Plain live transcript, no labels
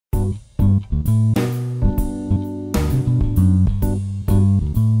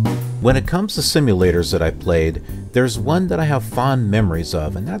When it comes to simulators that I played, there's one that I have fond memories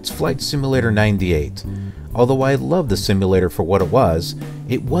of, and that's Flight Simulator 98. Although I loved the simulator for what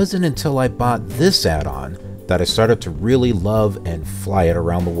it wasn't until I bought this add-on that I started to really love and fly it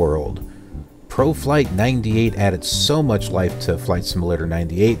around the world. ProFlight 98 added so much life to Flight Simulator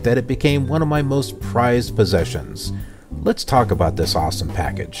 98 that it became one of my most prized possessions. Let's talk about this awesome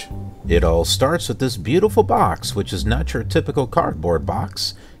package. It all starts with this beautiful box, which is not your typical cardboard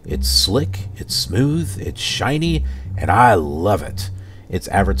box. It's slick, it's smooth, it's shiny, and I love it. It's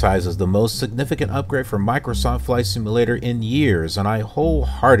advertised as the most significant upgrade for Microsoft Flight Simulator in years, and I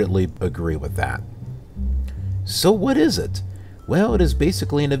wholeheartedly agree with that. So what is it? Well, it is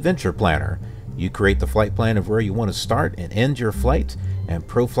basically an adventure planner. You create the flight plan of where you want to start and end your flight, and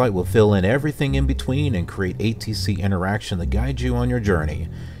ProFlight will fill in everything in between and create ATC interaction to guide you on your journey.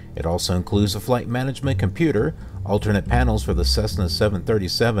 It also includes a flight management computer, alternate panels for the Cessna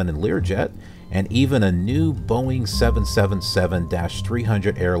 737 and Learjet, and even a new Boeing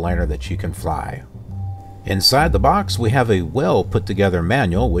 777-300 airliner that you can fly. Inside the box, we have a well put together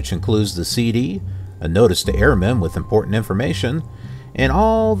manual which includes the CD, a notice to airmen with important information, and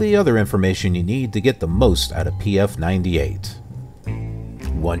all the other information you need to get the most out of PF98.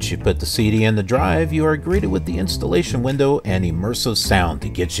 Once you put the CD in the drive, you are greeted with the installation window and immersive sound to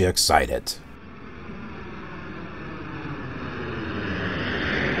get you excited.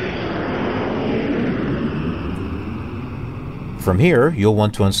 From here, you'll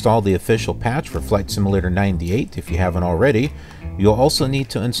want to install the official patch for Flight Simulator 98 if you haven't already. You'll also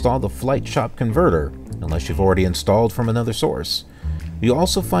need to install the Flight Shop Converter, unless you've already installed from another source. You'll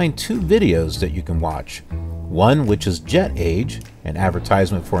also find two videos that you can watch. One which is Jet Age, an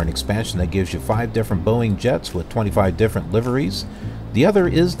advertisement for an expansion that gives you 5 different Boeing jets with 25 different liveries. The other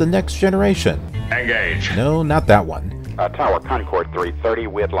is the Next Generation. Engage. No, not that one. Tower Concord 330,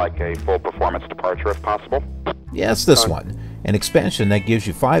 we'd like a full performance departure if possible. Yes, this one. An expansion that gives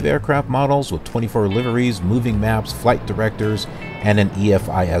you 5 aircraft models with 24 liveries, moving maps, flight directors, and an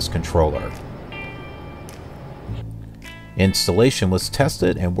EFIS controller. Installation was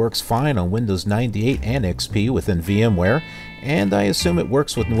tested and works fine on Windows 98 and XP within VMware, and I assume it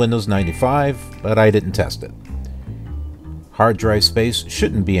works with Windows 95, but I didn't test it. Hard drive space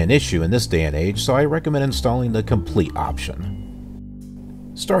shouldn't be an issue in this day and age, so I recommend installing the complete option.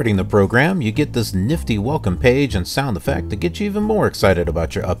 Starting the program, you get this nifty welcome page and sound effect to get you even more excited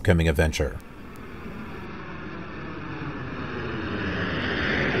about your upcoming adventure.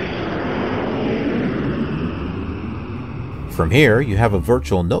 From here, you have a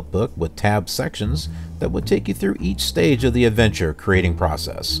virtual notebook with tabbed sections that would take you through each stage of the adventure creating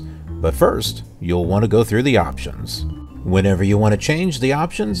process. But first, you'll want to go through the options. Whenever you want to change the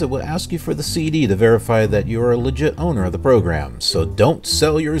options, it will ask you for the CD to verify that you are a legit owner of the program, so don't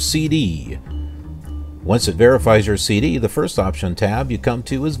sell your CD. Once it verifies your CD, the first option tab you come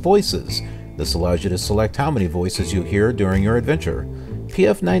to is Voices. This allows you to select how many voices you hear during your adventure.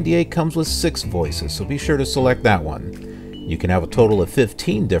 PF98 comes with 6 voices, so be sure to select that one. You can have a total of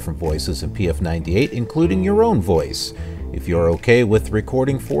 15 different voices in PF98, including your own voice, if you are okay with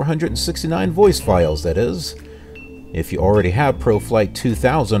recording 469 voice files, that is. If you already have ProFlight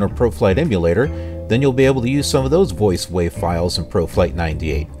 2000 or ProFlight Emulator, then you'll be able to use some of those voice wave files in ProFlight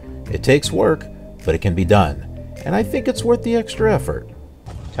 98. It takes work, but it can be done, and I think it's worth the extra effort.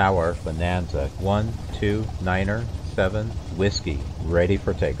 Tower Bonanza 129er 7 Whiskey, ready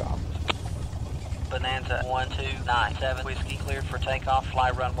for takeoff. Bonanza 1297 Whiskey, cleared for takeoff, fly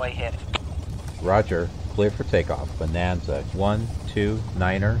runway heading. Roger, clear for takeoff. Bonanza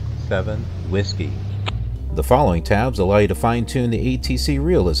 129er 7 Whiskey. The following tabs allow you to fine-tune the ATC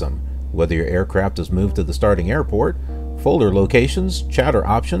realism, whether your aircraft is moved to the starting airport, folder locations, chatter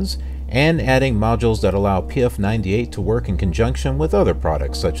options, and adding modules that allow PF98 to work in conjunction with other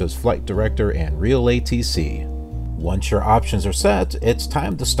products such as Flight Director and Real ATC. Once your options are set, it's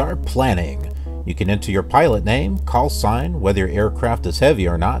time to start planning. You can enter your pilot name, call sign, whether your aircraft is heavy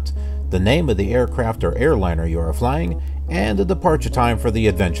or not, the name of the aircraft or airliner you are flying, and the departure time for the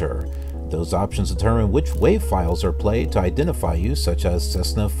adventure. Those options determine which wave files are played to identify you, such as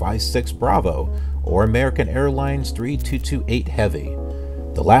Cessna 56 Bravo or American Airlines 3228 Heavy.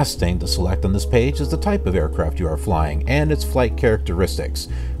 The last thing to select on this page is the type of aircraft you are flying and its flight characteristics,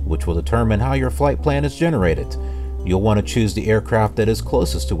 which will determine how your flight plan is generated. You'll want to choose the aircraft that is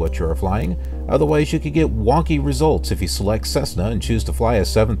closest to what you are flying, otherwise you could get wonky results if you select Cessna and choose to fly a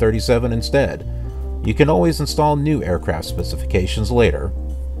 737 instead. You can always install new aircraft specifications later.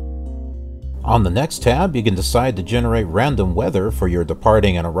 On the next tab, you can decide to generate random weather for your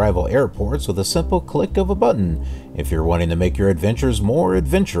departing and arrival airports with a simple click of a button if you're wanting to make your adventures more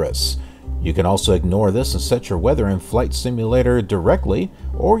adventurous. You can also ignore this and set your weather in Flight Simulator directly,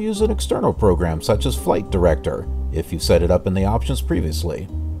 or use an external program such as Flight Director if you've set it up in the options previously.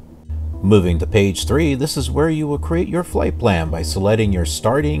 Moving to page 3, this is where you will create your flight plan by selecting your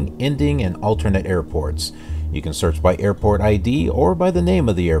starting, ending, and alternate airports. You can search by airport ID or by the name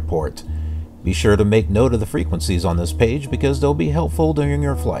of the airport. Be sure to make note of the frequencies on this page because they'll be helpful during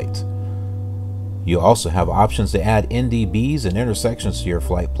your flight. You also have options to add NDBs and intersections to your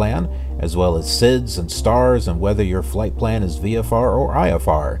flight plan, as well as SIDs and stars, and whether your flight plan is VFR or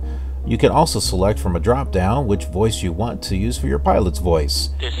IFR. You can also select from a drop-down which voice you want to use for your pilot's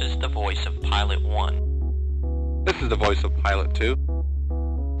voice. This is the voice of Pilot 1. This is the voice of Pilot 2.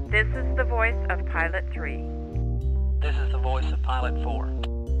 This is the voice of Pilot 3. This is the voice of Pilot 4.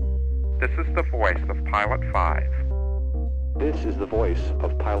 This is the voice of Pilot 5. This is the voice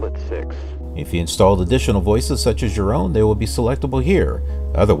of Pilot 6. If you installed additional voices such as your own, they will be selectable here.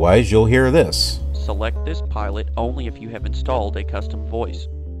 Otherwise, you'll hear this. Select this pilot only if you have installed a custom voice.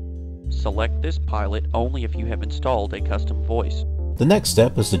 Select this pilot only if you have installed a custom voice. The next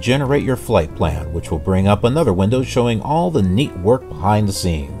step is to generate your flight plan, which will bring up another window showing all the neat work behind the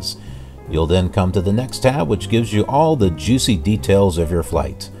scenes. You'll then come to the next tab, which gives you all the juicy details of your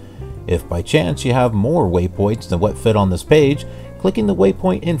flight. If by chance you have more waypoints than what fit on this page, clicking the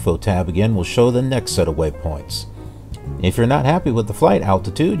Waypoint Info tab again will show the next set of waypoints. If you're not happy with the flight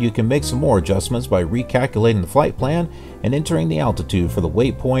altitude, you can make some more adjustments by recalculating the flight plan and entering the altitude for the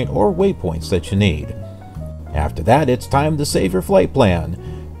waypoint or waypoints that you need. After that, it's time to save your flight plan.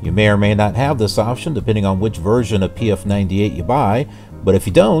 You may or may not have this option depending on which version of PF98 you buy, but if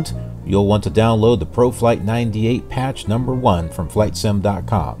you don't, you'll want to download the ProFlight 98 patch number 1 from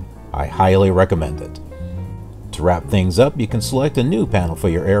flightsim.com. I highly recommend it. To wrap things up, you can select a new panel for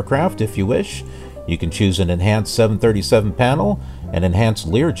your aircraft if you wish. You can choose an enhanced 737 panel, an enhanced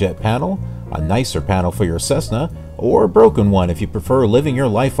Learjet panel, a nicer panel for your Cessna, or a broken one if you prefer living your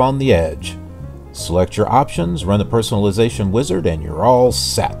life on the edge. Select your options, run the personalization wizard, and you're all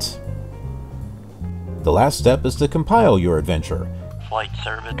set. The last step is to compile your adventure. Flight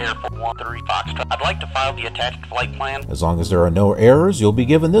Service, Airport 13 Foxtrot. I'd like to file the attached flight plan. As long as there are no errors, you'll be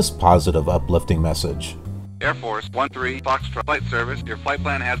given this positive, uplifting message. Air Force 13 Foxtrot Flight Service, your flight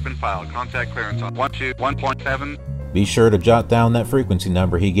plan has been filed. Contact clearance on 121.7. Be sure to jot down that frequency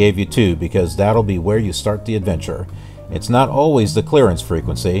number he gave you too, because that'll be where you start the adventure. It's not always the clearance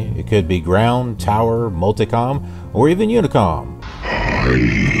frequency. It could be ground, tower, multicom, or even unicom.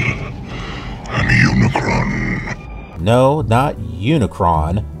 I'm Unicron. No, not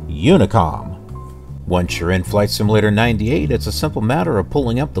Unicron, Unicom. Once you're in Flight Simulator 98, it's a simple matter of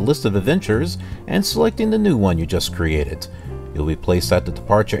pulling up the list of adventures and selecting the new one you just created. You'll be placed at the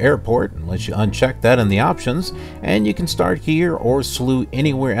departure airport unless you uncheck that in the options, and you can start here or slew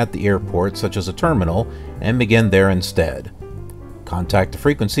anywhere at the airport, such as a terminal, and begin there instead. Contact the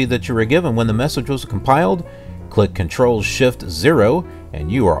frequency that you were given when the message was compiled, click Control-Shift-0,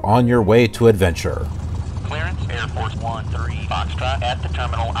 and you are on your way to adventure. Clearance, Air Force 13 Foxtrot at the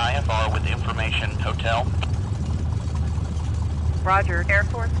terminal IFR with information. Hotel. Roger, Air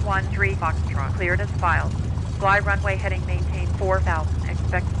Force 13 Foxtrot, cleared as filed. Fly runway heading maintain 4,000,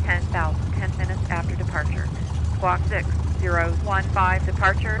 expect 10,000, 10 minutes after departure. Squawk 6015,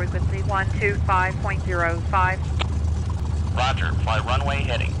 departure, frequency 125.05. Roger, fly runway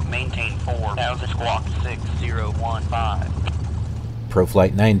heading, maintain 4,000, squawk 6015.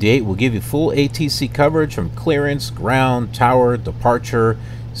 ProFlight 98 will give you full ATC coverage from clearance, ground, tower, departure,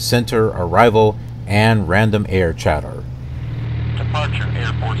 center, arrival, and random air chatter. Departure,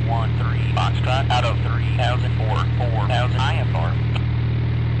 Air Force 13 Foxtrot, out of 4,000 IFR.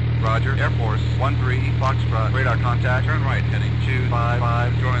 Roger, Air Force 13 Foxtrot, radar contact, turn right heading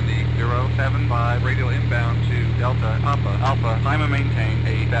 255, join the 075, radial inbound to Delta, Alpha, climb and maintain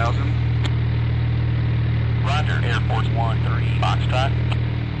 8,000. Roger, Air Force 13 Foxtrot.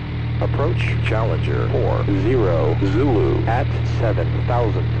 Approach Challenger 40 Zulu at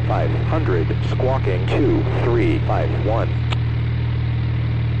 7,500, squawking 2351.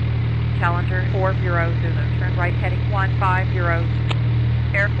 Challenger 40 Zulu, turn right heading 150.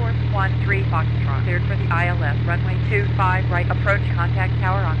 Air Force 13 Foxtrot, cleared for the ILS, runway 25 right, approach contact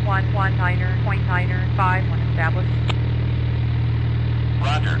tower on 119.995 when established.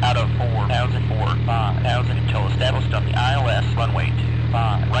 Roger, out of 4,000 until established on the ILS, runway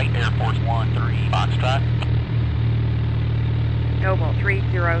 25 right, Air Force 13 Foxtrot. Noble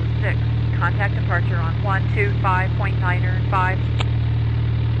 306, contact departure on 125.995.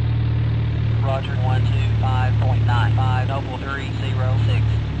 Roger, 125.95, Noble 306.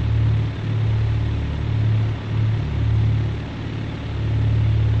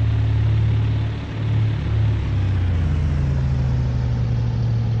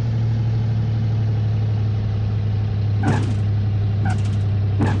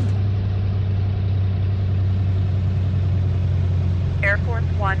 Air Force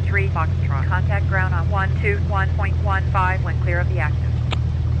 13 Foxtrot. Contact ground on 121.15 when clear of the active.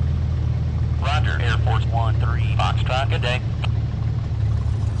 Roger, Air Force 13 Foxtrot, good day.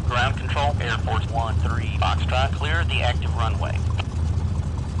 Ground control, Air Force 13 Foxtrot, clear the active runway.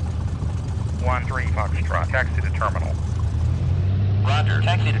 13 Foxtrot, taxi to terminal. Roger,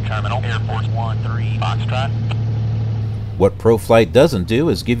 taxi to terminal, Air Force 13 Foxtrot. What ProFlight doesn't do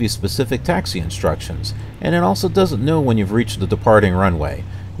is give you specific taxi instructions, and it also doesn't know when you've reached the departing runway.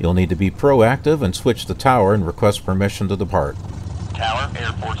 You'll need to be proactive and switch the tower and request permission to depart. Tower,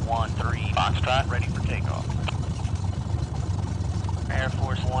 Air Force 13 Foxtrot, ready for takeoff. Air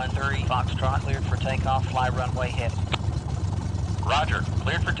Force 13 Foxtrot, cleared for takeoff, fly runway heading. Roger,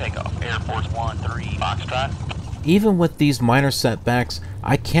 cleared for takeoff, Air Force 13 Foxtrot. Even with these minor setbacks,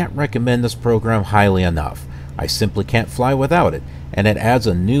 I can't recommend this program highly enough. I simply can't fly without it, and it adds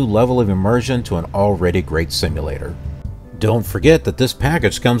a new level of immersion to an already great simulator. Don't forget that this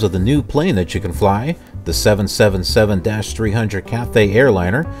package comes with a new plane that you can fly, the 777-300 Cathay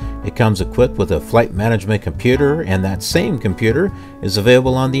airliner. It comes equipped with a flight management computer, and that same computer is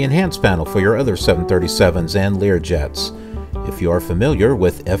available on the enhanced panel for your other 737s and Learjets. If you are familiar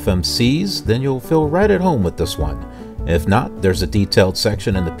with FMCs, then you'll feel right at home with this one. If not, there's a detailed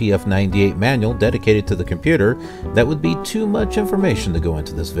section in the PF98 manual dedicated to the computer that would be too much information to go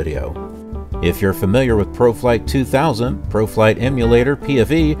into this video. If you're familiar with ProFlight 2000, ProFlight Emulator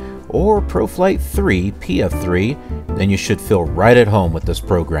PFE, or ProFlight 3 PF3, then you should feel right at home with this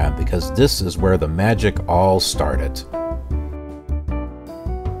program because this is where the magic all started.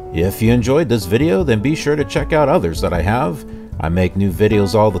 If you enjoyed this video, then be sure to check out others that I have. I make new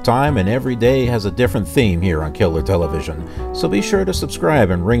videos all the time, and every day has a different theme here on KILR Television, so be sure to subscribe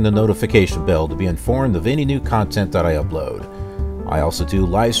and ring the notification bell to be informed of any new content that I upload. I also do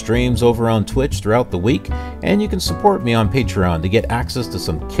live streams over on Twitch throughout the week, and you can support me on Patreon to get access to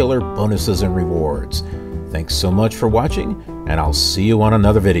some killer bonuses and rewards. Thanks so much for watching, and I'll see you on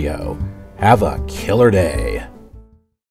another video. Have a killer day.